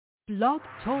Blog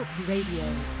Talk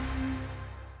Radio.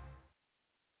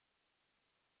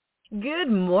 Good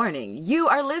morning. You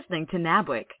are listening to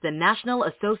Nabwic, the National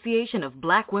Association of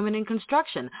Black Women in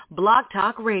Construction Blog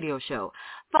Talk Radio show,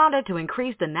 founded to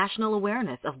increase the national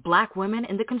awareness of Black women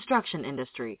in the construction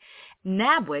industry.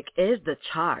 Nabwic is the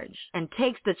charge and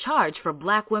takes the charge for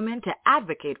Black women to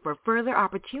advocate for further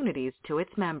opportunities to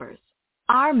its members.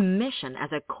 Our mission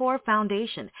as a core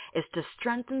foundation is to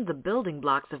strengthen the building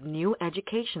blocks of new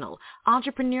educational,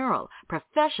 entrepreneurial,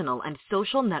 professional, and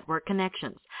social network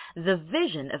connections. The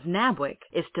vision of Nabwic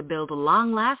is to build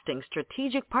long-lasting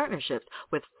strategic partnerships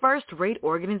with first-rate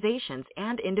organizations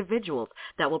and individuals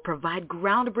that will provide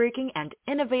groundbreaking and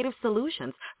innovative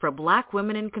solutions for Black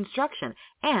women in construction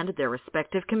and their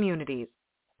respective communities.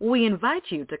 We invite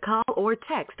you to call or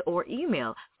text or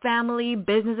email family,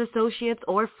 business associates,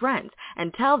 or friends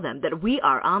and tell them that we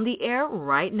are on the air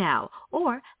right now,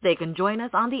 or they can join us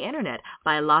on the internet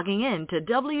by logging in to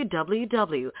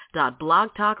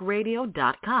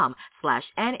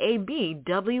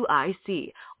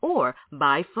www.blogtalkradio.com/NABWIC or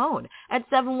by phone at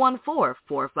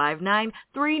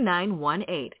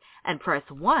 714-459-3918 and press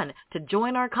 1 to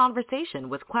join our conversation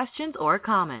with questions or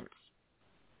comments.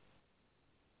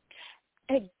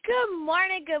 Good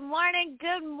morning,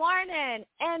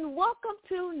 and welcome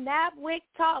to Nabwic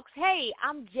Talks. Hey,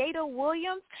 I'm Jada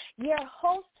Williams, your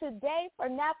host today for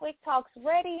Nabwic Talks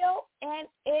Radio, and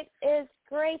it is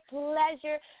great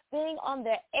pleasure being on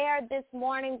the air this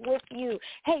morning with you.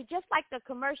 Hey, just like the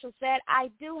commercial said,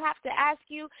 I do have to ask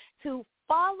you to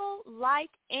follow,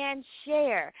 like, and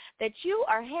share that you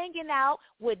are hanging out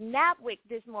with Nabwic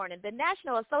this morning, the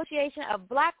National Association of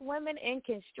Black Women in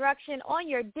Construction, on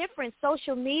your different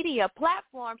social media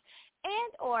platforms,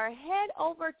 and or head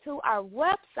over to our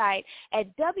website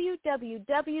at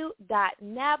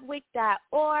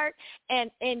www.nabwic.org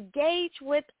and engage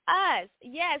with us.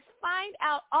 Yes, find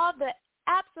out all the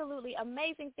absolutely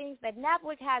amazing things that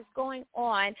Nabwic has going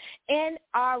on in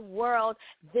our world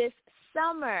this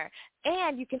summer.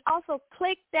 And you can also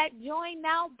click that join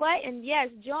now button. Yes,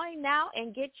 join now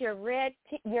and get your red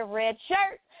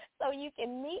shirt so you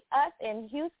can meet us in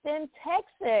Houston,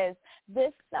 Texas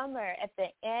this summer at the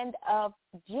end of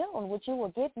June, which you will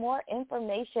get more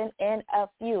information in a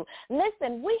few.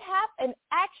 Listen, we have an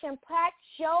action-packed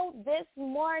show this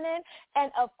morning,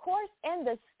 and of course in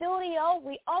the studio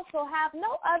we also have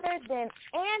no other than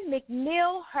Ann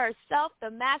McNeil herself,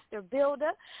 the master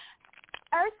builder,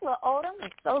 Ursula Odom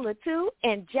of Solar 2,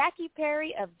 and Jackie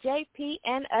Perry of JP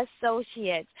and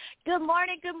Associates. Good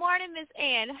morning, Miss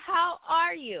Ann. How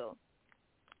are you?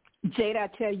 Jada, I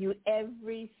tell you,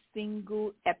 every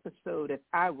single episode, if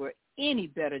I were any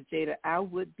better, Jada, I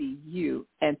would be you.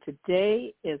 And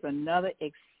today is another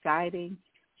exciting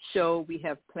show we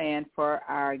have planned for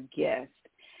our guests.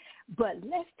 But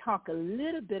let's talk a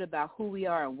little bit about who we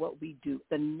are and what we do.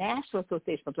 The National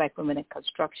Association of Black Women in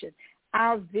Construction.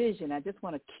 Our vision, I just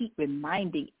want to keep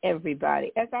reminding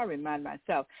everybody, as I remind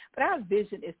myself, but our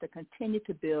vision is to continue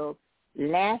to build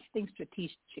lasting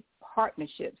strategic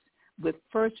partnerships with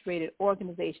first-rated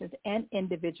organizations and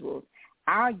individuals.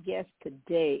 Our guest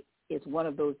today is one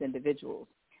of those individuals.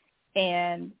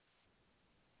 And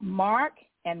Mark,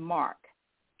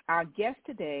 our guest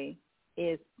today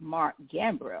is Mark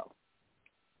Gambrell,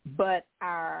 but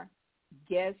our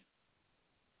guest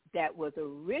that was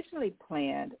originally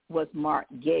planned was Mark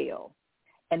Gale.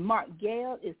 And Mark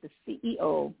Gale is the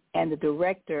CEO and the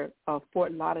director of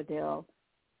Fort Lauderdale,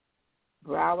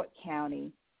 Broward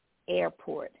County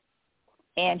Airport.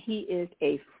 And he is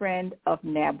a friend of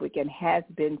Nabwic and has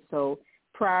been so.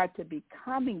 Prior to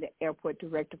becoming the airport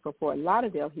director for Fort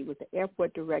Lauderdale, he was the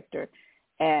airport director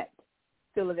at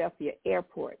Philadelphia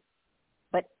Airport.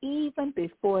 But even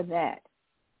before that,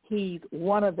 he's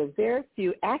one of the very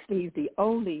few, actually he's the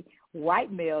only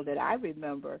white male that I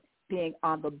remember being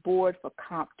on the board for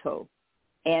CompTO.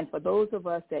 And for those of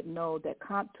us that know that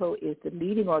CompTO is the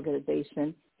leading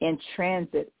organization in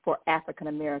transit for African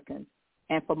Americans,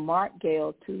 and for Mark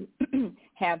Gale to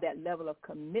have that level of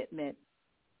commitment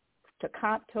to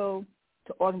CompTO,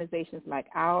 to organizations like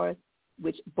ours,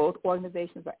 which both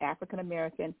organizations are African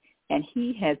American, and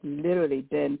he has literally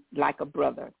been like a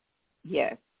brother.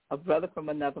 Yes, a brother from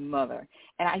another mother.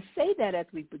 And I say that as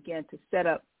we begin to set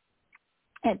up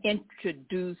and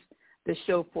introduce the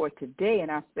show for today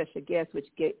and our special guest, which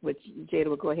Jada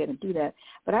will go ahead and do that.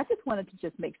 But I just wanted to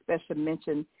just make special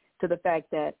mention to the fact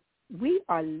that we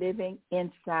are living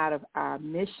inside of our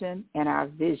mission and our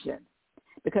vision.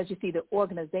 Because, you see, the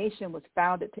organization was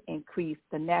founded to increase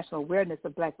the national awareness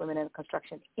of Black women in the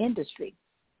construction industry.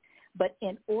 But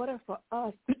in order for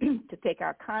us to take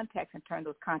our contacts and turn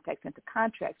those contacts into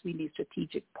contracts, we need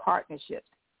strategic partnerships.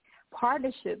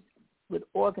 Partnerships with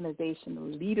organizational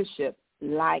leadership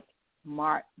like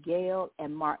Mark Gale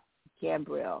and Mark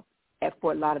Gambrell at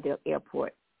Fort Lauderdale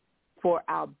Airport for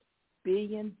our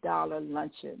billion-dollar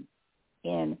luncheon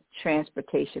in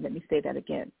transportation. Let me say that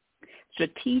again.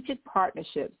 Strategic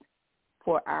partnerships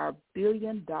for our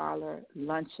billion-dollar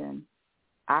luncheon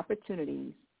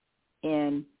opportunities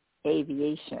in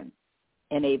aviation.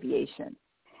 And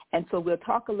so we'll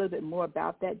talk a little bit more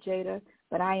about that, Jada,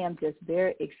 but I am just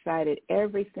very excited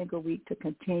every single week to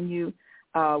continue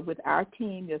with our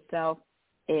team, yourself,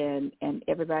 and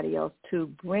everybody else to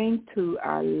bring to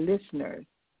our listeners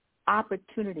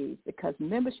opportunities, because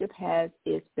membership has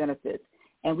its benefits.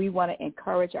 And we want to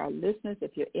encourage our listeners,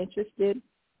 if you're interested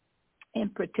in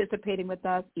participating with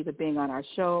us, either being on our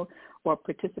show or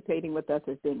participating with us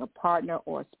as being a partner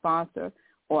or a sponsor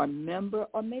or a member,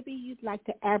 or maybe you'd like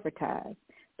to advertise,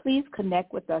 please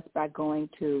connect with us by going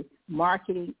to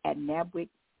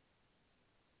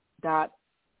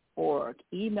marketing@nabwic.org.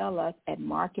 Email us at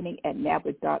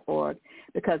marketing@nabwic.org,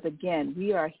 because, again,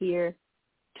 we are here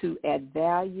to add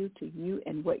value to you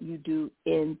and what you do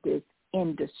in this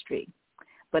industry.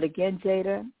 But again,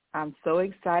 Jada, I'm so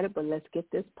excited, but let's get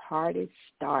this party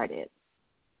started.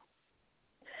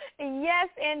 Yes,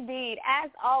 indeed.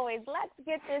 As always, let's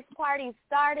get this party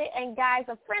started. And, guys,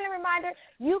 a friendly reminder,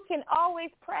 you can always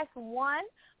press 1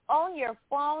 on your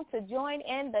phone to join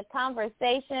in the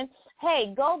conversation.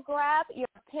 Hey, go grab your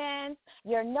pens,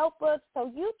 your notebooks,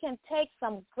 so you can take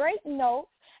some great notes.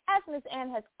 As Ms.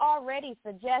 Ann has already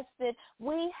suggested,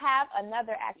 we have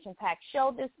another action-packed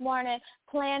show this morning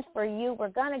planned for you. We're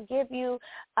going to give you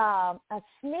a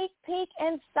sneak peek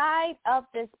inside of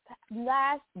this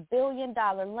last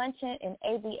billion-dollar luncheon in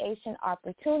aviation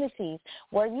opportunities,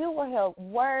 where you will hear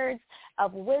words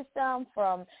of wisdom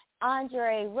from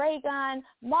Andre Reagan,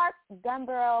 Mark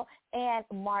Gambrell, and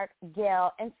Mark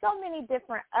Gale, and so many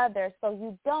different others, so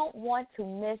you don't want to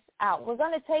miss out. We're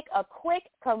going to take a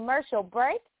quick commercial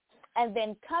break and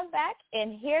then come back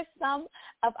and hear some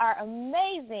of our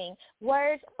amazing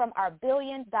words from our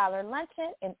billion-dollar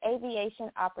luncheon in aviation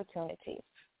opportunities.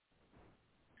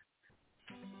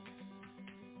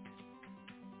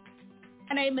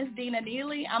 My name is Dina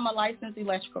Neely. I'm a licensed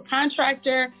electrical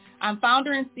contractor. I'm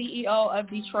founder and CEO of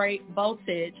Detroit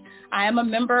Voltage. I am a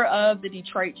member of the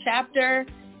Detroit chapter,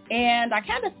 and I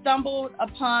kind of stumbled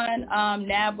upon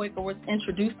Nabwic, or was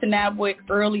introduced to Nabwic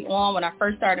early on when I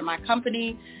first started my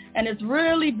company, and it's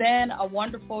really been a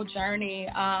wonderful journey.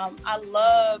 I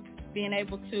love being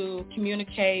able to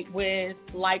communicate with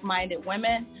like-minded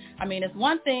women. I mean, it's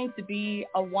one thing to be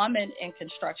a woman in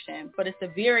construction, but it's a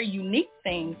very unique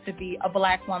thing to be a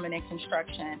Black woman in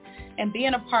construction. And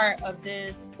being a part of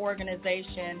this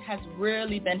organization has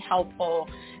really been helpful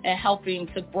in helping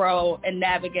to grow and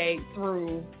navigate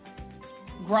through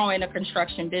growing a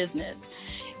construction business.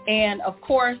 And of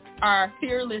course, our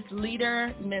fearless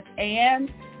leader, Ms. Ann,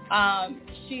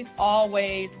 she's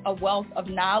always a wealth of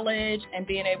knowledge, and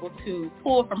being able to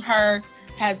pull from her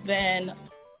has been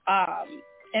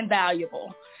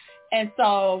invaluable. And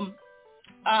so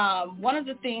one of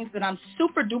the things that I'm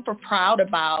super duper proud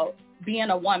about being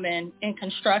a woman in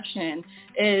construction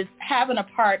is having a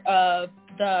part of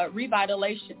the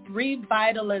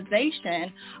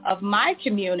revitalization of my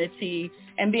community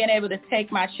and being able to take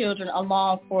my children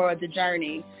along for the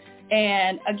journey.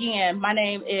 And again, my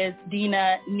name is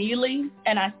Dina Neely,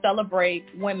 and I celebrate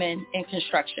women in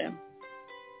construction.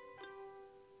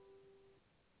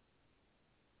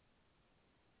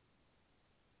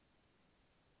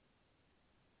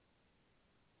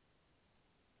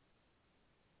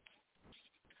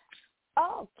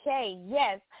 Okay,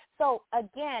 yes. So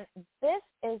again, this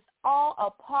is all a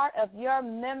part of your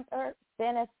member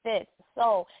benefits.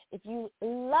 So if you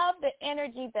love the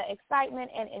energy, the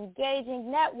excitement, and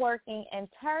engaging, networking, and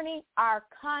turning our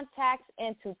contacts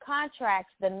into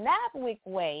contracts the Nabwic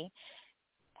way,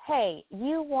 hey,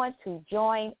 you want to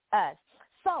join us.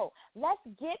 So let's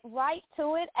get right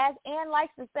to it. As Ann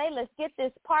likes to say, let's get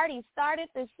this party started,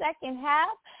 the second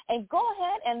half, and go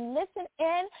ahead and listen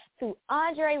in to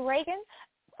Andre Reagan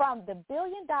from the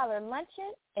Billion Dollar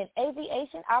Luncheon in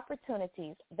Aviation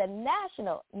Opportunities, the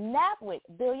National Nabwic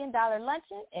Billion Dollar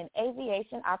Luncheon in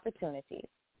Aviation Opportunities.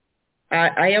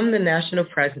 I am the national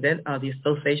president of the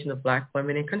Association of Black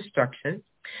Women in Construction,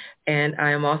 and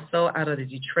I am also out of the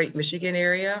Detroit, Michigan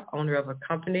area, owner of a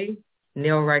company,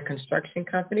 Neil Wright Construction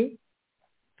Company.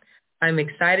 I'm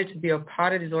excited to be a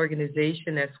part of this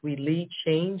organization as we lead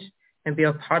change and be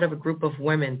a part of a group of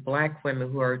women, Black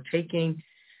women, who are taking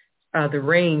the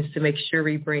reins to make sure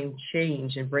we bring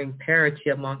change and bring parity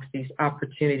amongst these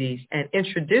opportunities and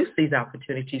introduce these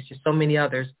opportunities to so many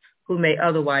others who may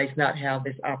otherwise not have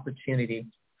this opportunity.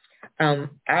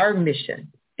 Our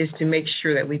mission is to make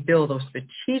sure that we build those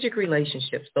strategic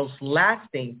relationships, those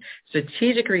lasting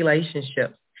strategic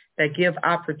relationships that give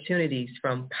opportunities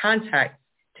from contact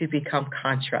to become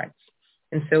contracts.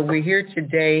 And so we're here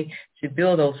today to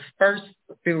build those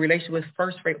relations with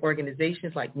first-rate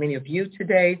organizations like many of you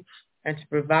today, and to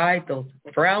provide those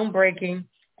groundbreaking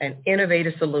and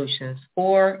innovative solutions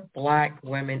for Black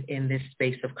women in this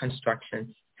space of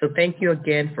construction. So thank you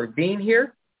again for being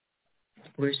here.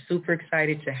 We're super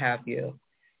excited to have you.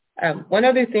 One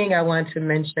other thing I want to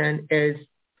mention is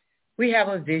we have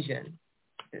a vision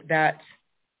that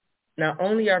not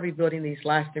only are we building these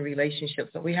lasting relationships,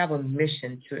 but we have a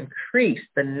mission to increase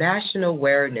the national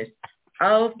awareness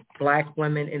of Black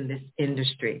women in this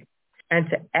industry and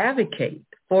to advocate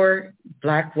for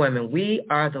Black women. We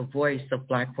are the voice of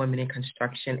Black women in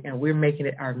construction, and we're making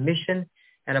it our mission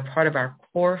and a part of our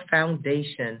core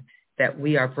foundation that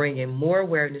we are bringing more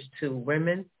awareness to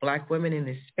women, Black women in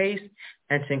this space,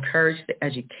 and to encourage the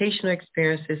educational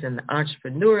experiences and the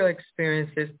entrepreneurial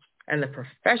experiences and the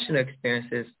professional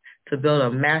experiences to build a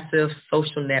massive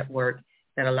social network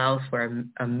that allows for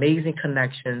amazing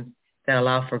connections that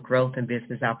allow for growth and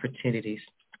business opportunities.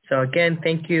 So again,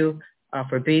 thank you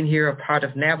for being here, a part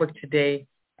of Nabwic today,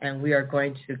 and we are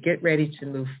going to get ready to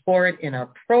move forward in our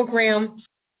program.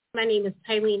 My name is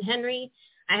Tylene Henry.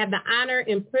 I have the honor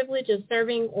and privilege of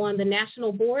serving on the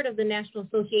National Board of the National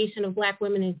Association of Black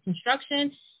Women in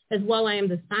Construction. As well, I am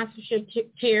the sponsorship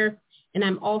chair, and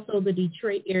I'm also the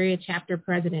Detroit area chapter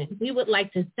president. We would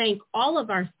like to thank all of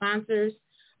our sponsors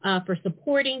for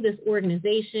supporting this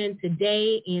organization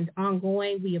today and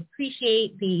ongoing. We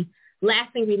appreciate the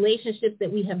lasting relationships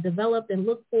that we have developed and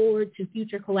look forward to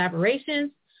future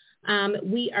collaborations.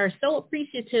 We are so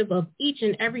appreciative of each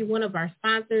and every one of our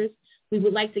sponsors. We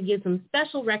would like to give some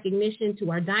special recognition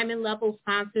to our diamond level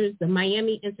sponsors, the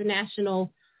Miami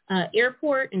International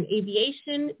Airport and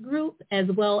Aviation Group, as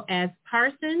well as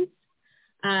Parsons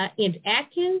and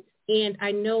Atkins. And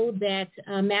I know that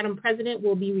Madam President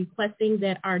will be requesting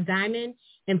that our diamond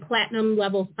and platinum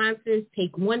level sponsors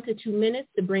take 1 to 2 minutes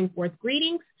to bring forth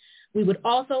greetings. We would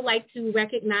also like to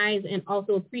recognize and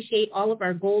also appreciate all of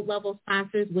our gold level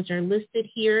sponsors, which are listed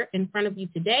here in front of you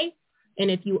today. And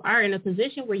if you are in a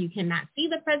position where you cannot see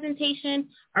the presentation,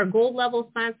 our gold level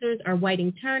sponsors are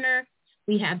Whiting Turner,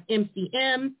 we have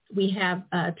MCM, we have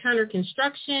Turner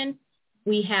Construction,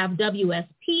 we have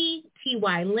WSP,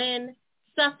 TY Lynn,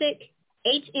 Suffolk,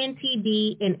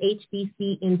 HNTB, and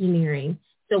HBC Engineering.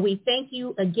 So we thank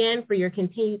you again for your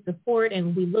continued support,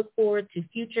 and we look forward to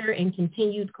future and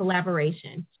continued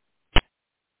collaboration.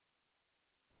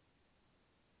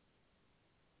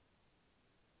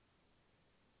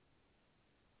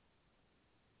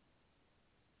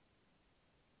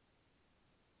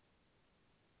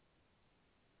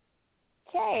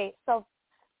 Okay,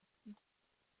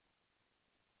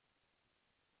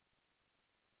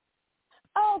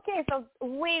 so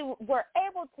we were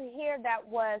able to hear that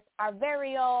was our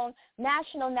very own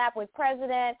National Nabwic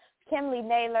President, Kimberly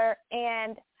Naylor,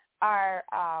 and our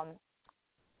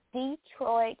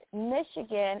Detroit,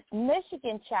 Michigan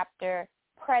chapter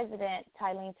President,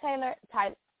 Tylene Taylor.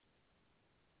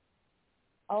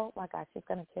 Oh, my gosh, she's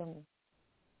going to kill me.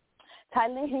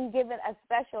 Tylene giving a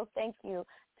special thank you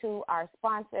to our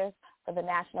sponsors for the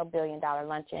National $1 Billion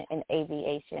Luncheon and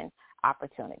Aviation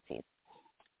Opportunities.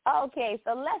 Okay,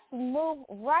 so let's move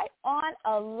right on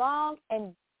along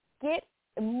and get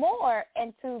more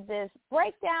into this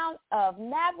breakdown of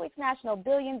Nabwic's National $1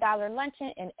 Billion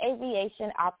Luncheon and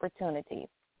Aviation Opportunities.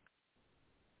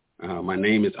 My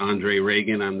name is Andre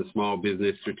Reagan. I'm the Small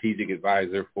Business Strategic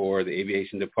Advisor for the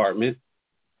Aviation Department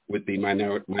with the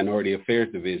Minority Affairs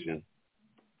Division.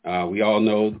 We all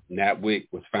know Nabwic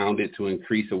was founded to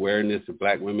increase awareness of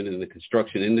Black women in the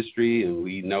construction industry, and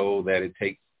we know that it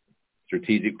takes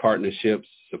strategic partnerships,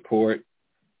 support,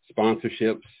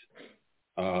 sponsorships,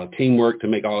 teamwork to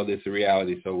make all of this a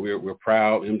reality. So we're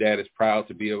proud, MDAD is proud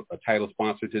to be a title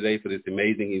sponsor today for this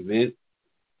amazing event.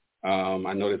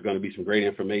 I know there's going to be some great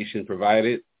information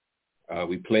provided.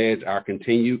 We pledge our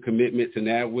continued commitment to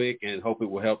Nabwic and hope it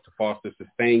will help to foster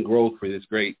sustained growth for this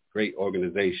great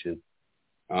organization.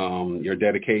 Your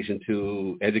dedication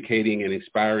to educating and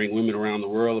inspiring women around the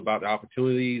world about the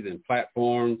opportunities and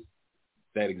platforms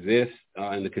that exist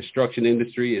in the construction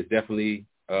industry is definitely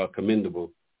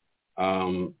commendable.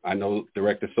 I know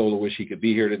Director Solar wish he could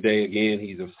be here today. Again,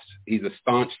 he's a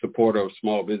staunch supporter of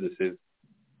small businesses,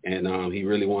 and he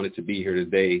really wanted to be here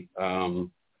today.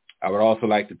 I would also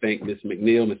like to thank Ms.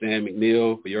 McNeil, Ms. Ann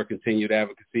McNeil, for your continued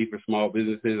advocacy for small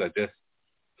businesses. I just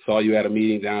saw you at a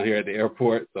meeting down here at the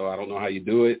airport, so I don't know how you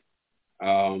do it.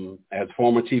 As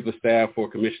former chief of staff for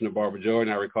Commissioner Barbara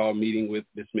Jordan, I recall meeting with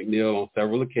Ms. McNeil on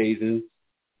several occasions.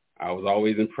 I was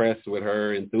always impressed with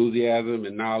her enthusiasm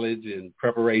and knowledge and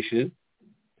preparation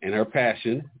and her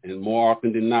passion. And more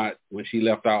often than not, when she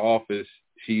left our office,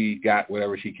 she got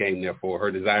whatever she came there for. Her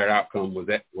desired outcome was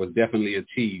definitely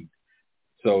achieved.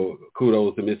 So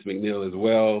kudos to Ms. McNeil as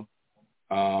well.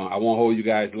 I won't hold you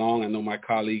guys long. I know my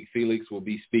colleague Felix will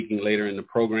be speaking later in the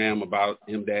program about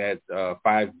MDAD's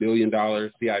 $5 billion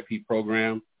CIP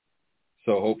program.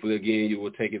 So hopefully, again, you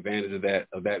will take advantage of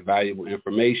that valuable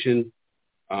information.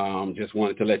 Just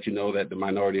wanted to let you know that the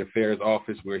Minority Affairs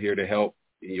Office, we're here to help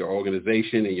your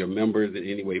organization and your members in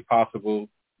any way possible.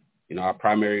 You know, our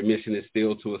primary mission is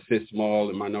still to assist small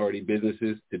and minority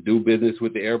businesses to do business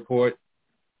with the airport.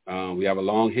 We have a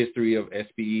long history of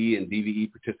SBE and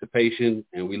DVE participation,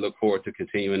 and we look forward to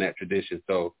continuing that tradition.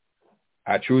 So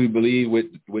I truly believe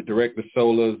with Director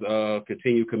Sola's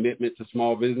continued commitment to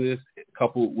small business,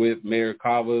 coupled with Mayor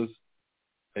Cava's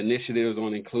initiatives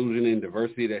on inclusion and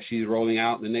diversity that she's rolling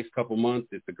out in the next couple months,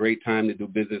 it's a great time to do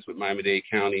business with Miami-Dade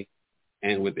County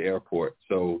and with the airport.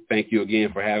 So thank you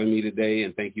again for having me today,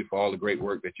 and thank you for all the great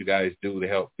work that you guys do to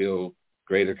help build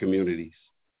greater communities.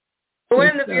 One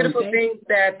of the beautiful things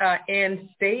that Ann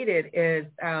stated is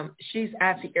she's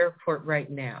at the airport right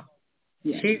now.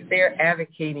 Yes. She's there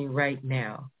advocating right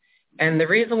now. And the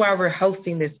reason why we're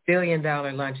hosting this $1 billion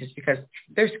lunch is because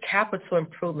there's capital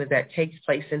improvement that takes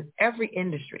place in every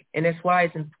industry. And that's why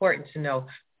it's important to know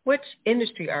which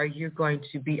industry are you going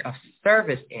to be of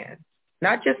service in.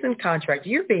 Not just in contract,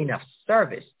 you're being of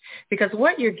service. Because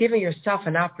what you're giving yourself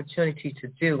an opportunity to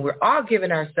do, we're all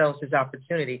giving ourselves this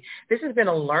opportunity. This has been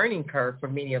a learning curve for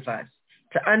many of us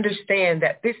to understand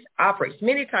that this operates.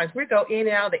 Many times we go in and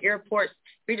out of the airports,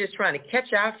 we're just trying to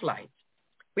catch our flights.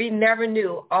 We never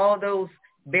knew all those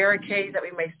barricades that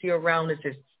we may see around us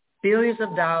is billions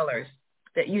of dollars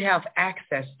that you have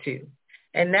access to.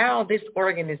 And now this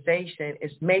organization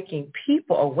is making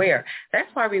people aware. That's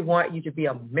why we want you to be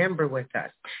a member with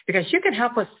us, because you can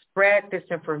help us spread this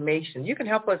information. You can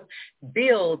help us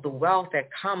build the wealth that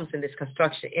comes in this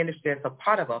construction industry as a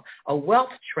part of a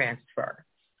wealth transfer.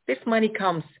 This money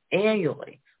comes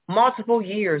annually. Multiple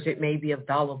years it may be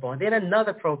available, and then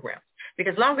another program.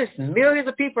 Because as long as millions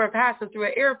of people are passing through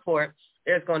an airport,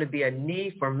 there's going to be a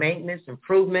need for maintenance,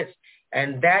 improvements,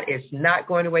 and that is not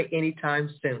going away anytime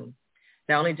soon.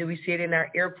 Not only do we see it in our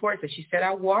airports, as she said,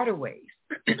 our waterways.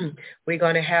 We're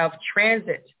going to have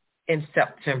transit in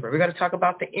September. We're going to talk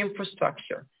about the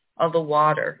infrastructure of the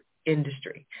water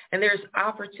industry. And there's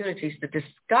opportunities to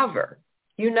discover,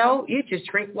 you just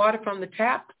drink water from the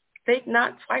tap, think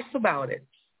not twice about it.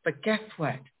 But guess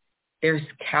what? There's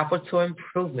capital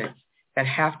improvements that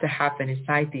have to happen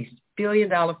inside these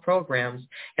billion-dollar programs.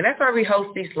 And that's why we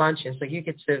host these luncheons, so you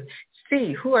get to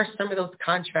see who are some of those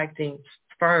contracting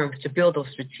firms to build those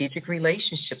strategic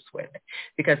relationships with.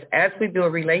 Because as we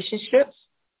build relationships,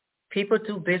 people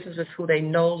do business with who they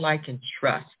know, like, and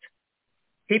trust.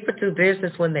 People do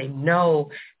business when they know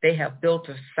they have built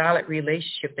a solid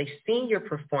relationship. They've seen your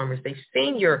performance. They've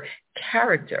seen your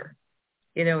character.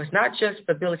 It's not just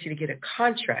the ability to get a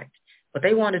contract, but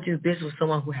they want to do business with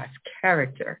someone who has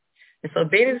character. And so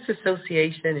being in this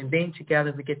association and being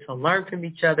together, we get to learn from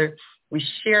each other. We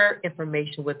share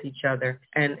information with each other.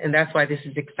 And that's why this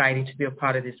is exciting to be a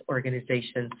part of this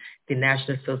organization, the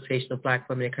National Association of Black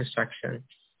Women in Construction.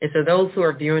 And so those who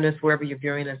are viewing us, wherever you're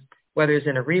viewing us, whether it's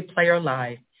in a replay or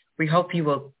live, we hope you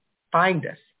will find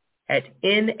us at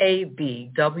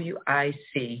nabwic.org,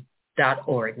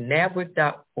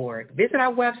 nabwic.org. Visit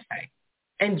our website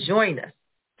and join us.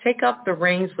 Take up the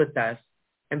reins with us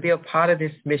and be a part of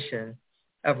this mission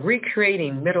of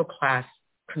recreating middle-class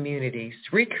communities,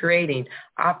 recreating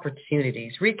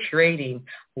opportunities, recreating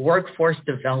workforce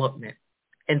development,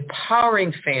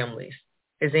 empowering families.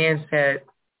 As Ann said,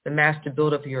 the master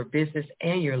builder of your business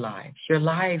and your lives. Your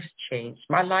lives changed.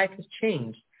 My life has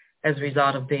changed as a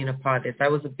result of being a part of this. I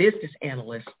was a business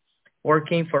analyst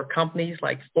working for companies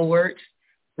like Ford,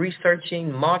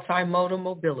 researching multimodal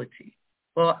mobility.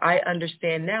 Well, I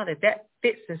understand now that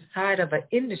fits inside of an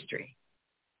industry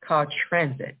called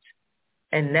transit.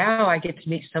 And now I get to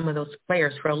meet some of those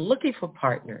players who are looking for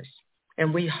partners.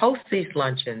 And we host these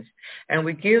luncheons, and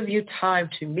we give you time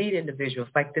to meet individuals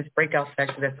like this breakout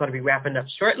session that's going to be wrapping up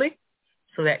shortly,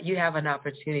 so that you have an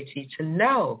opportunity to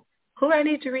know who I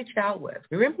need to reach out with.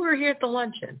 Remember, we're here at the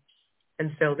luncheon.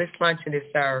 And so this luncheon is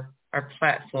our our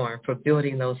platform for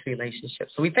building those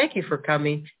relationships. So we thank you for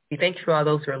coming. We thank you for all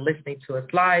those who are listening to us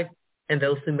live and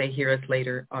those who may hear us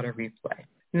later on a replay.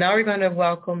 Now we're going to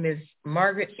welcome Ms.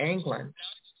 Margaret Anglin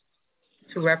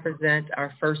to represent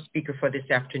our first speaker for this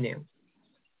afternoon.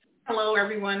 Hello,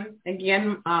 everyone.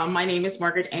 Again, my name is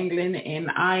Margaret Anglin, and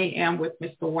I am with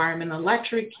Mr. Wireman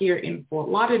Electric here in Fort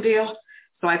Lauderdale.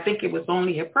 So I think it was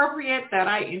only appropriate that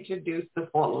I introduce the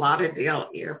Fort Lauderdale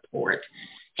Airport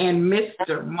and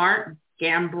Mr. Mark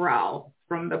Gambrell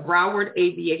from the Broward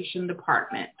Aviation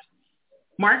Department.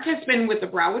 Mark has been with the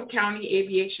Broward County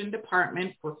Aviation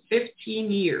Department for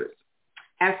 15 years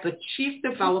as the Chief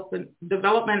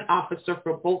Development Officer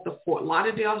for both the Fort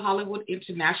Lauderdale Hollywood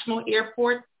International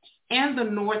Airport and the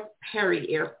North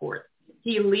Perry Airport.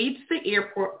 He leads the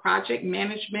airport project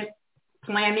management,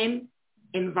 planning,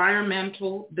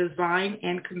 environmental design,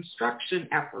 and construction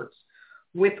efforts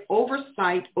with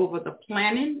oversight over the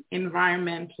planning,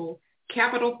 environmental,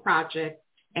 capital project,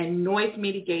 and noise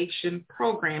mitigation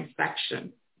program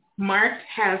section. Mark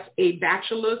has a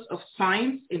Bachelor's of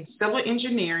Science in Civil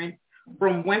Engineering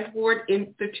from Wentworth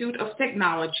Institute of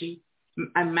Technology,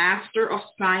 a Master of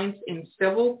Science in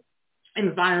Civil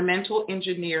Environmental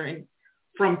Engineering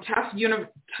from Tufts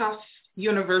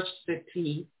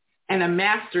University, and a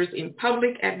Master's in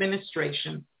Public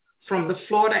Administration from the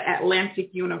Florida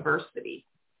Atlantic University.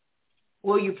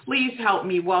 Will you please help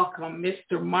me welcome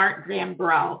Mr. Mark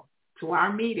Gambrell to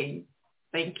our meeting?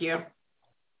 Thank you.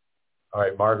 All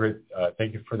right, Margaret,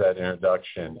 thank you for that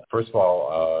introduction. First of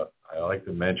all, I'd like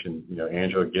to mention,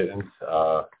 Angela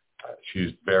Gittins.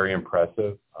 She's very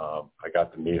impressive. I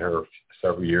got to meet her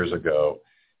several years ago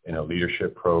in a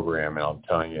leadership program, and I'm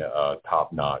telling you,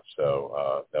 top notch.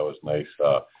 So that was a nice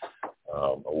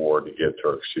award to give to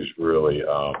her. She's really,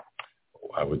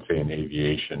 I would say, in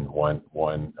aviation, one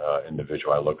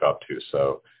individual I look up to.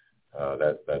 So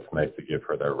that's nice to give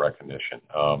her that recognition.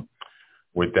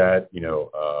 With that,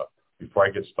 before I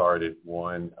get started,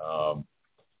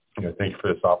 thank you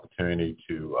for this opportunity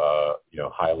to,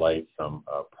 highlight some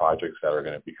projects that are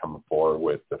going to be coming forward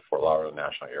with the Fort Lauderdale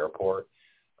National Airport.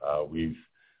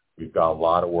 We've got a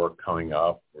lot of work coming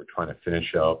up. We're trying to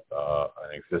finish up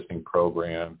an existing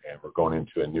program, and we're going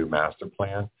into a new master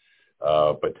plan.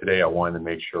 But today I wanted to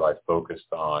make sure I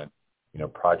focused on,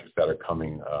 projects that are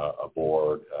coming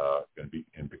aboard, going to be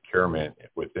in procurement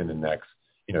within the next,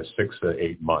 6 to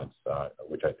 8 months,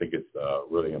 which I think is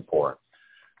really important.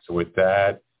 So with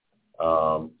that,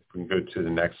 if we can go to the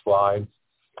next slide.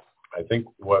 I think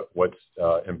what's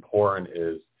important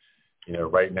is,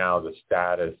 right now the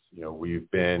status, we've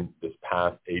been this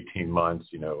past 18 months,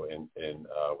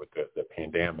 with the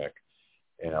pandemic,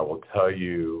 and I will tell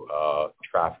you,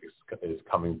 traffic is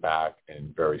coming back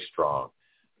and very strong.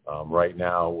 Right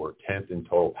now we're 10th in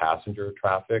total passenger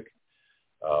traffic.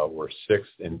 We're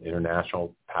 6th in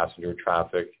international passenger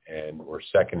traffic, and we're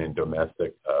 2nd in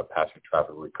domestic passenger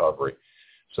traffic recovery.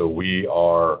 So we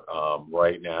are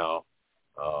right now,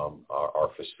 our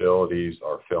facilities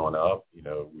are filling up.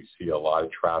 We see a lot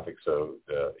of traffic, so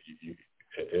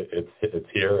it's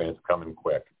here and it's coming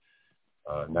quick.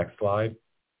 Next slide.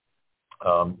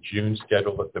 June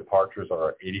scheduled departures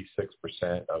are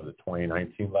 86% of the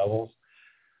 2019 levels,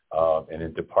 and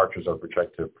then departures are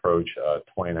projected to approach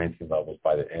 2019 levels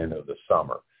by the end of the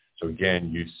summer. So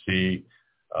again, you see,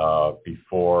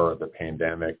 before the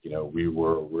pandemic, we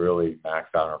were really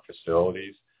maxed out on our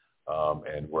facilities,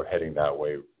 and we're heading that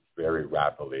way very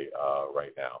rapidly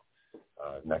right now.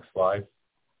 Next slide.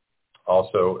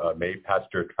 Also, May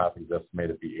passenger traffic is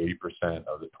estimated to be 80%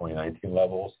 of the 2019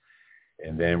 levels,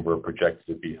 and then we're projected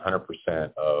to be 100%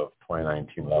 of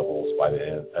 2019 levels by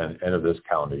the end of this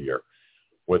calendar year.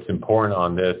 What's important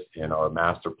on this in our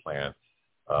master plan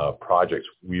projects,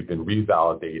 we've been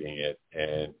revalidating it,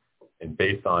 and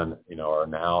based on our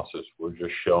analysis, we're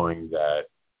just showing that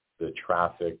the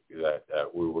traffic that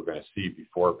we were going to see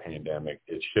before pandemic,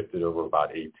 it shifted over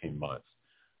about 18 months.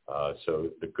 So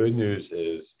the good news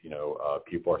is,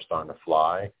 people are starting to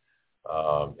fly,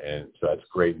 and so that's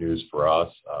great news for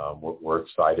us. We're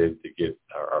excited to get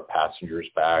our passengers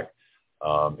back,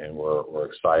 and we're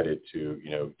excited to,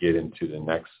 get into the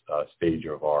next stage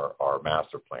of our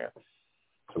master plan.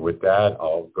 So with that,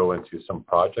 I'll go into some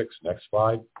projects. Next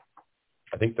slide.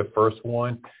 I think the first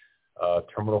one,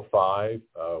 Terminal 5,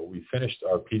 we finished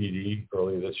our PDD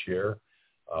earlier this year,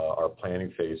 our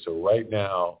planning phase. So right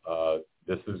now,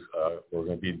 we're going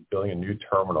to be building a new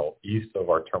terminal east of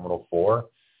our Terminal 4.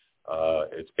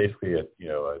 It's basically a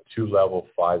 2-level,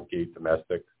 5-gate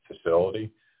domestic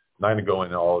facility. I'm not going to go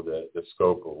into all of the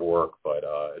scope of work, but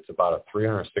it's about a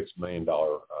 $306 million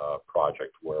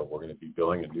project where we're going to be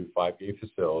building a new 5-gate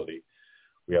facility.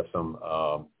 We have some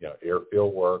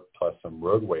airfield work plus some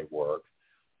roadway work.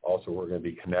 Also, we're going to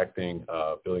be connecting,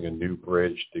 building a new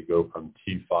bridge to go from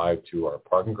T5 to our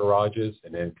parking garages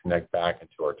and then connect back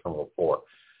into our Terminal 4.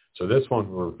 So this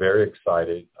one, we're very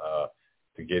excited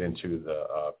to get into the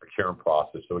procurement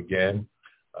process. So again,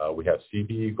 we have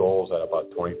CBE goals at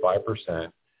about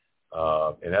 25%.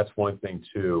 And that's one thing,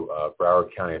 too.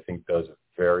 Broward County, I think, does a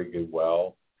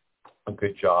a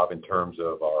good job in terms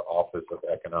of our Office of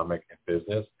Economic and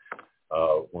Business.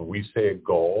 When we say a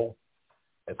goal,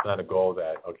 it's not a goal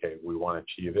that, okay, we want to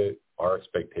achieve it. Our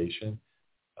expectation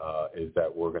is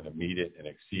that we're going to meet it and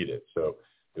exceed it. So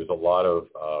there's a lot of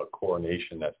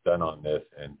coordination that's done on this,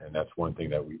 and that's one thing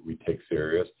that we take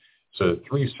serious. So the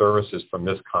three services from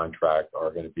this contract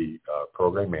are going to be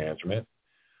program management,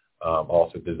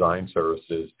 also design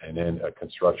services, and then a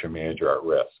construction manager at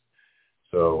risk.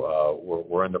 So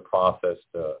we're in the process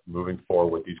moving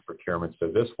forward with these procurements. So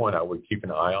this one I would keep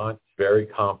an eye on. Very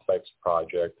complex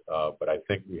project, but I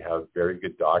think we have very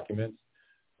good documents,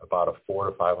 about a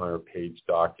 400 to 500 page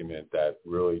document that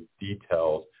really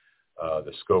details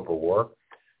the scope of work.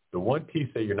 The one piece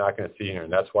that you're not going to see here,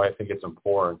 and that's why I think it's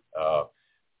important,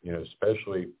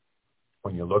 especially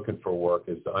when you're looking for work,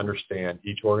 is to understand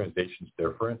each organization's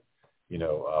different.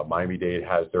 Miami-Dade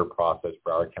has their process,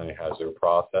 Broward County has their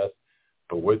process.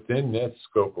 But within this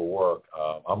scope of work,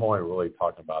 I'm only really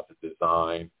talking about the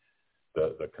design,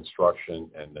 the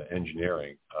construction, and the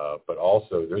engineering. But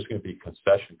also, there's going to be a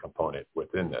concession component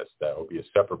within this that will be a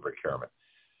separate procurement.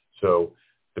 So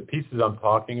the pieces I'm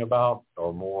talking about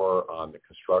are more on the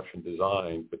construction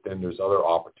design, but then there's other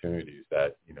opportunities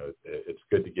that, it's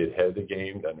good to get ahead of the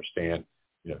game to understand,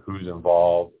 who's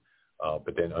involved,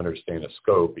 but then understand the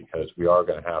scope, because we are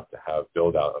going to have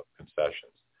build out of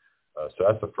concessions. So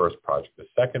that's the first project. The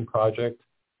second project,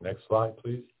 next slide,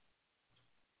 please.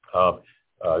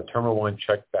 Terminal 1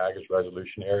 checked baggage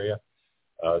resolution area.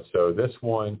 So this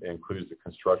one includes the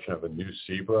construction of a new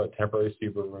a temporary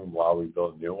SEBRA room while we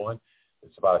build a new one.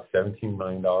 It's about a $17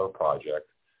 million project.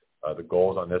 The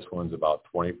goals on this one's about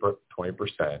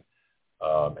 20%.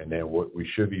 And then we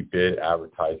should be bid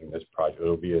advertising this project.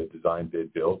 It'll be a design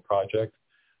bid build project.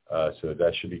 So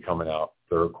that should be coming out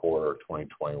third quarter of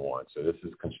 2021. So this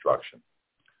is construction.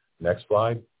 Next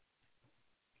slide.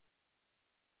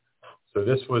 So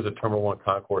this was a Terminal 1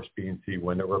 concourse B&C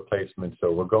window replacement.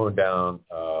 So we're going down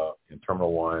in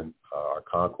Terminal 1 our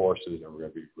concourses, and we're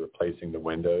going to be replacing the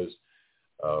windows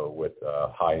with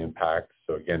high impact.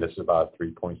 So again, this is about a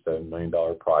 $3.7 million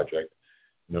project.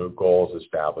 No goals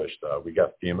established. We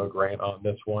got FEMA grant on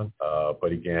this one,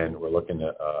 but again, we're looking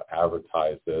to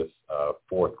advertise this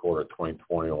fourth quarter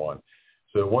 2021.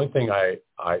 So the one thing I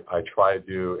try to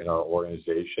do in our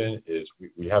organization is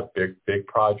we have big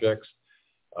projects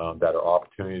that are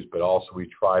opportunities, but also we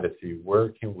try to see where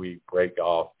can we break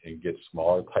off and get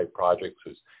smaller type projects.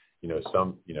 Because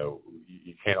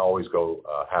you can't always go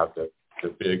have the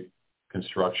big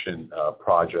construction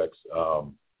projects.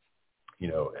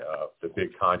 The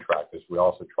big contractors. We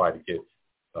also try to get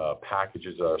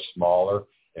packages that are smaller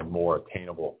and more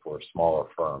attainable for smaller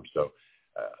firms. So,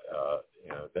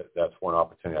 that's one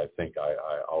opportunity I think I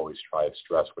always try to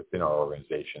stress within our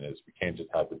organization is we can't just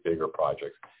have the bigger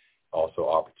projects, also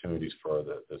opportunities for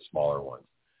the smaller ones.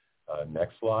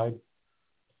 Next slide.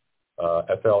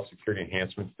 FL Security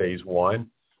Enhancement Phase 1.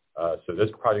 So this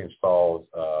project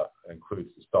includes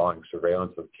installing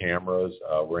surveillance of cameras.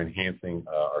 We're enhancing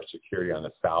our security on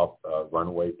the south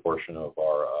runway portion of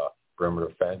our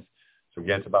perimeter fence. So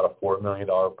again, it's about a $4 million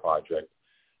project.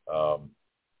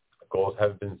 Goals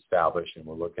have been established, and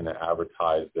we're looking to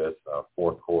advertise this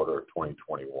fourth quarter of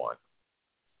 2021.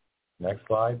 Next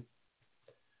slide.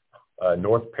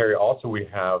 North Perry. Also, we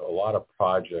have a lot of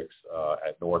projects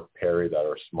at North Perry that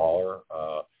are smaller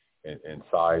in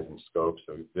size and scope.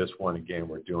 So this one, again,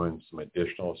 we're doing some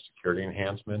additional security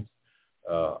enhancements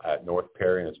at North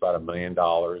Perry, and it's about $1 million.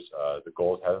 The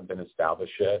goals haven't been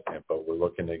established yet, but we're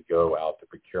looking to go out to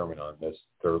procurement on this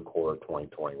third quarter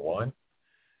 2021.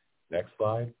 Next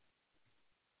slide.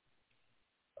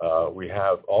 We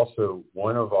have also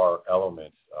one of our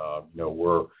elements, our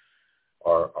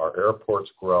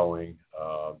airport's growing,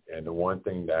 and the one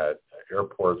thing that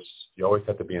airports, you always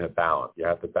have to be in a balance. You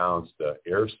have to balance the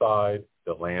air side,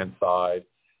 the land side,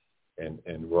 and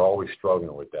we're always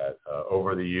struggling with that.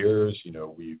 Over the years,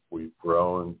 we've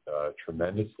grown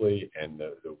tremendously, and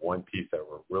the one piece that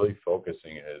we're really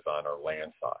focusing is on our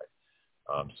land side.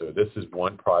 So this is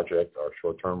one project, our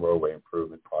short-term roadway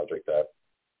improvement project, that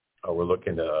we're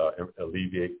looking to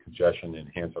alleviate congestion,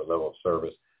 enhance our level of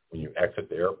service when you exit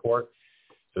the airport.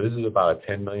 So this is about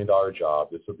a $10 million job.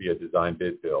 This will be a design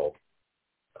bid build.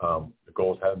 The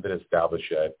goals haven't been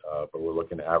established yet, but we're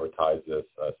looking to advertise this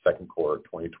second quarter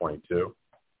 2022.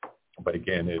 But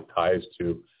again, it ties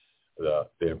to the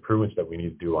improvements that we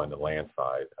need to do on the land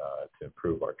side to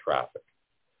improve our traffic.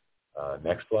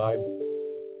 Next slide.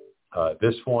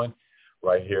 This one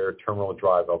right here, terminal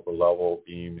drive upper level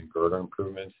beam and girder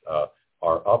improvements.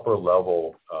 Our upper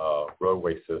level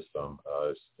roadway system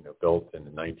is built in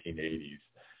the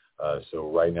 1980s.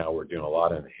 So right now we're doing a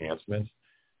lot of enhancements.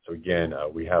 So again,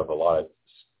 we have a lot of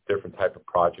different type of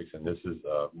projects, and this is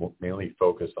mainly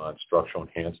focused on structural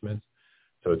enhancements.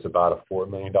 So it's about a $4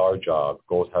 million job.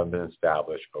 Goals haven't been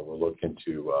established, but we're looking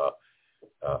to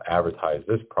advertise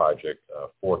this project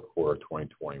fourth quarter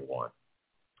 2021.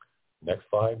 Next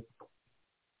slide.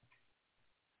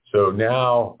 So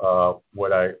now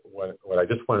what I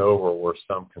just went over were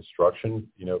some construction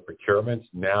procurements.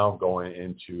 Now going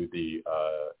into the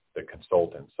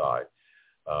consultant side.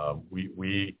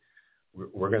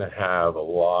 We're going to have a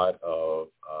lot of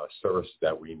services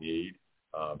that we need.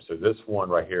 So this one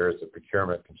right here is a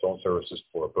procurement consultant services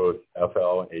for both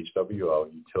FL and HWO,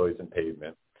 utilities and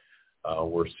pavement.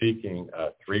 We're seeking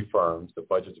 3 firms. The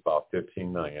budget's about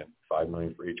 $15 million, $5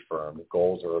 million for each firm. The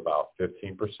goals are about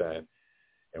 15%,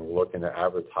 and we're looking to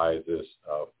advertise this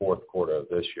fourth quarter of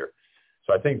this year.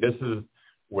 So I think this is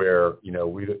where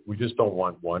we just don't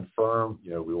want one firm.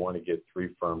 We want to get 3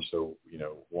 firms. So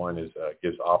one is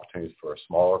gives opportunities for a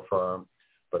smaller firm,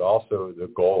 but also the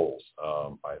goals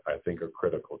I think are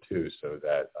critical too. So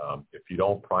that if you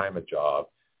don't prime a job,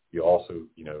 you also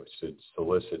should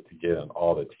solicit to get on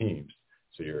all the teams.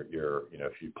 So you're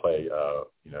if you play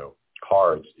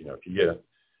cards, if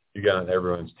you get on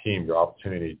everyone's team, your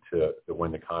opportunity to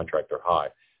win the contract are high.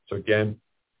 So again,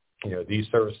 these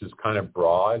services kind of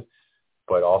broad,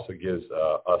 but also gives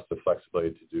us the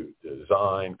flexibility to do the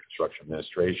design, construction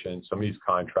administration. Some of these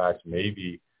contracts may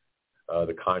be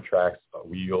the contracts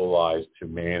we utilize to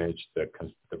manage the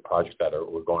projects that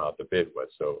we're going out to bid with.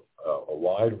 So a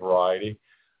wide variety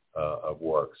of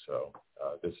work. So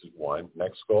this is one.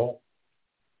 Next goal.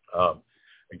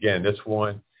 Again, this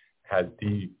one has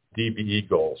DBE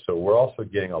goals. So we're also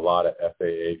getting a lot of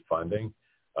FAA funding.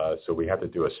 So we have to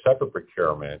do a separate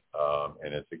procurement,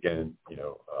 and it's again,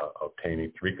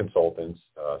 obtaining 3 consultants,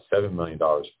 $7 million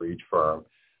for each firm,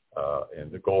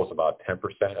 and the goal is about 10%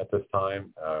 at this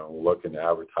time. We're looking to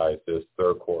advertise this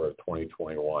third quarter of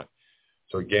 2021.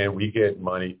 So again, we get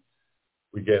money.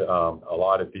 We get a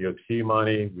lot of DOT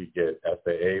money. We get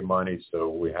FAA money. So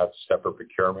we have separate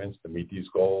procurements to meet these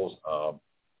goals.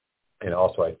 And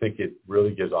also, I think it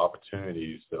really gives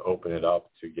opportunities to open it up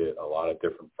to get a lot of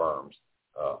different firms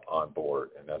on board,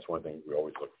 and that's one thing we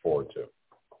always look forward to.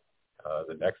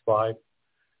 The next slide.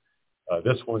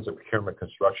 This one's a procurement,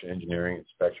 construction, engineering,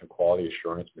 inspection, quality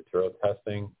assurance, material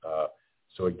testing.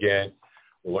 So again,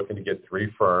 we're looking to get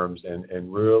 3 firms,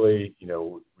 and really,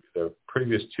 the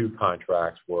previous 2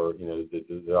 contracts were, the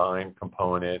design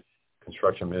component,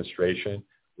 construction administration.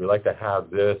 We like to have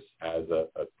this as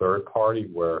a third party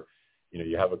where,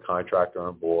 you have a contractor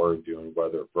on board doing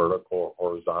whether vertical or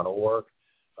horizontal work.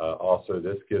 Also,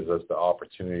 this gives us the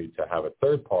opportunity to have a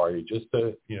third party just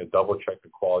to, double check the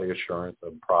quality assurance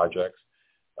of projects,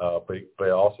 but it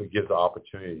also gives the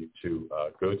opportunity to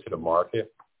go to the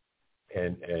market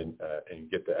and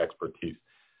get the expertise.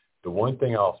 The one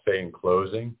thing I'll say in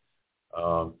closing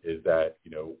is that,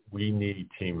 we need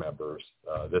team members,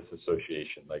 this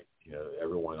association, like,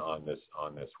 everyone on this,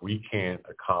 we can't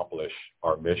accomplish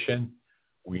our mission.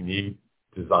 We need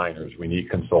designers, we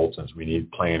need consultants, we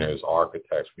need planners,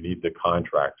 architects, we need the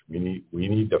contractors, we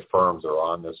need the firms that are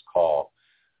on this call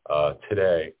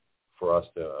today for us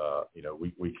to,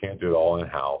 we can't do it all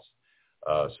in-house.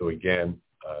 So again,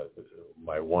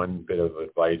 my one bit of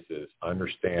advice is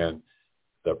understand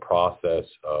the process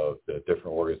of the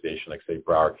different organizations, like say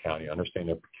Broward County, understand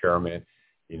the procurement.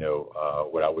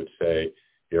 What I would say, if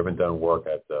you haven't done work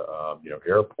at the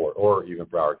airport or even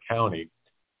Broward County,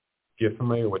 get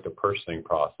familiar with the purchasing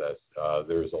process.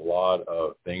 There's a lot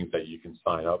of things that you can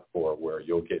sign up for where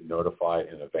you'll get notified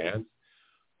in advance.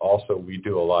 Also, we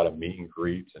do a lot of meet and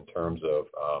greets in terms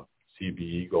of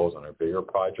CBE goals on our bigger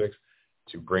projects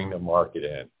to bring the market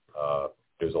in.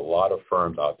 There's a lot of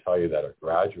firms, I'll tell you, that are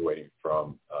graduating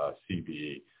from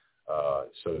CBE.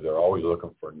 So they're always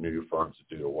looking for new firms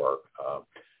to do the work.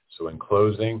 So in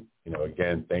closing,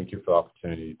 again, thank you for the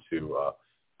opportunity to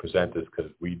present this,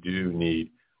 because we do need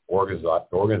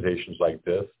organizations like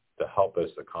this to help us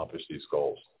accomplish these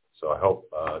goals. So I hope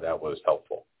that was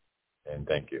helpful, and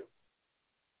thank you.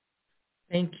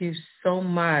 Thank you so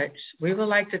much. We would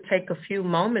like to take a few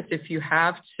moments, if you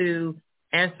have, to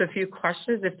answer a few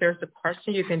questions. If there's a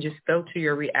question, you can just go to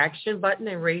your reaction button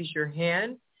and raise your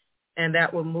hand, and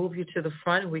that will move you to the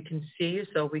front, and we can see you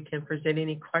so we can present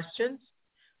any questions.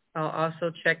 I'll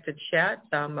also check the chat.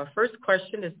 My first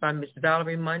question is by Ms.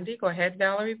 Valerie Mundy. Go ahead,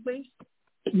 Valerie, please.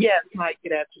 Yes. Hi,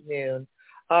 good afternoon.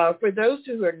 For those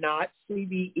who are not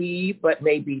CBE but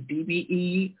maybe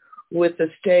DBE with the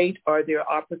state, are there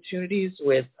opportunities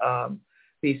with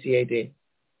BCAD?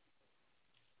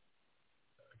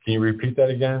 Can you repeat that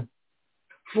again?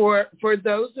 For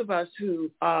those of us who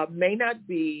may not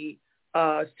be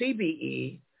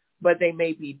CBE, but they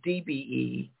may be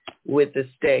DBE with the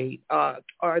state,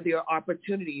 are there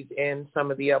opportunities in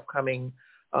some of the upcoming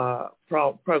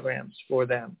programs for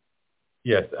them?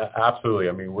 Yes, absolutely.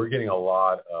 I mean, we're getting a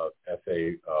lot of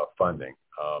FA funding.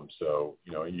 So,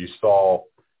 you saw,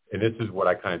 and this is what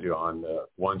I kind of do on the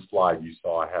one slide, you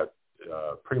saw I have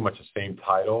pretty much the same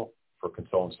title for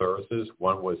consultant services.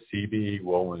 One was CBE,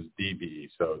 one was DBE.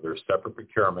 So they're separate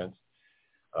procurements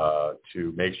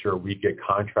to make sure we get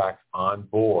contracts on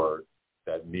board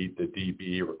that meet the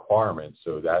DBE requirements,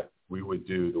 so that we would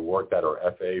do the work that are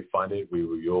FAA funded, we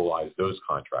will utilize those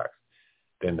contracts.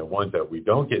 Then the ones that we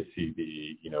don't get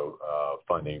CBE,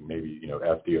 funding, maybe,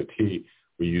 FDOT,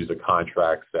 we use the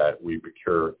contracts that we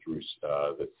procure through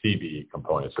the CBE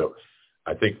component. So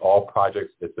I think all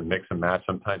projects, it's a mix and match.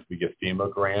 Sometimes we get FEMA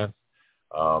grants,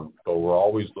 but we're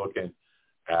always looking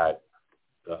at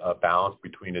a balance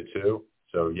between the two.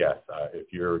 So yes,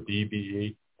 if you're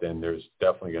DBE, then there's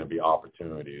definitely going to be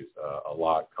opportunities, a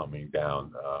lot coming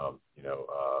down,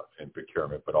 in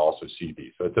procurement, but also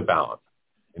CB. So it's a balance.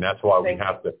 And that's why we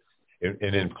have to,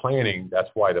 and in planning, that's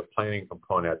why the planning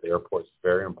component at the airport is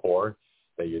very important,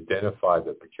 that you identify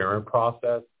the procurement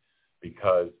process,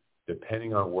 because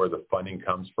depending on where the funding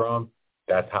comes from,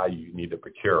 that's how you need to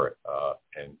procure it.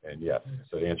 And yes,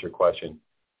 so to answer your question,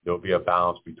 there'll be a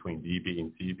balance between DB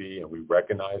and CB, and we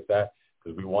recognize that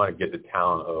because we want to get the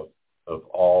talent of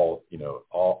all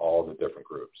the different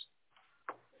groups.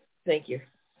 Thank you.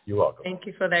 You're welcome. Thank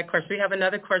you for that question. We have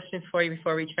another question for you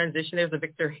before we transition. There's a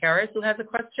Victor Harris who has a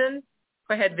question.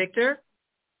 Go ahead, Victor.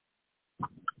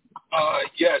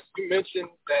 Yes, you mentioned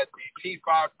that the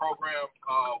T5 program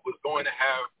was going to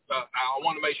have, I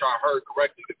want to make sure I heard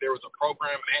correctly, that there was a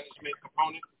program management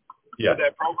component to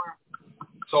that program.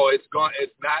 So it's not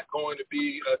going to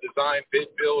be a design bid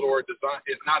build or it's not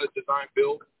a design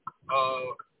build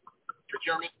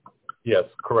procurement? Yes,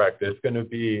 correct. It's going to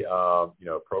be,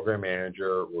 program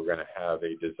manager. We're going to have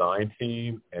a design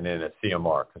team and then a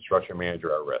CMR, construction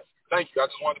manager at risk. Thank you. I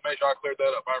just wanted to make sure I cleared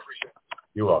that up. I appreciate it.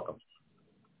 You're welcome.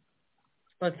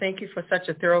 Well, thank you for such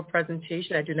a thorough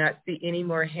presentation. I do not see any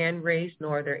more hand raised,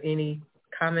 nor are there any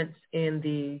comments in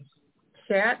the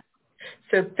chat.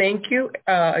 So thank you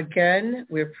again.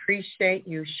 We appreciate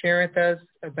you sharing with us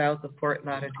about the Fort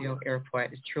Lauderdale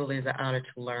Airport. It truly is an honor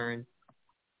to learn.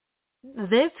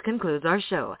 This concludes our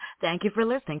show. Thank you for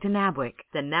listening to Nabwic,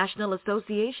 the National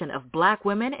Association of Black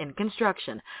Women in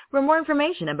Construction. For more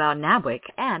information about Nabwic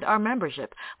and our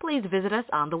membership, please visit us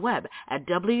on the web at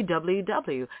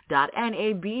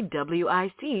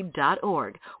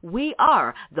www.nabwic.org. We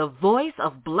are the voice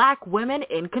of Black women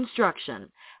in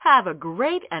construction. Have a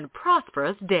great and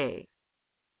prosperous day.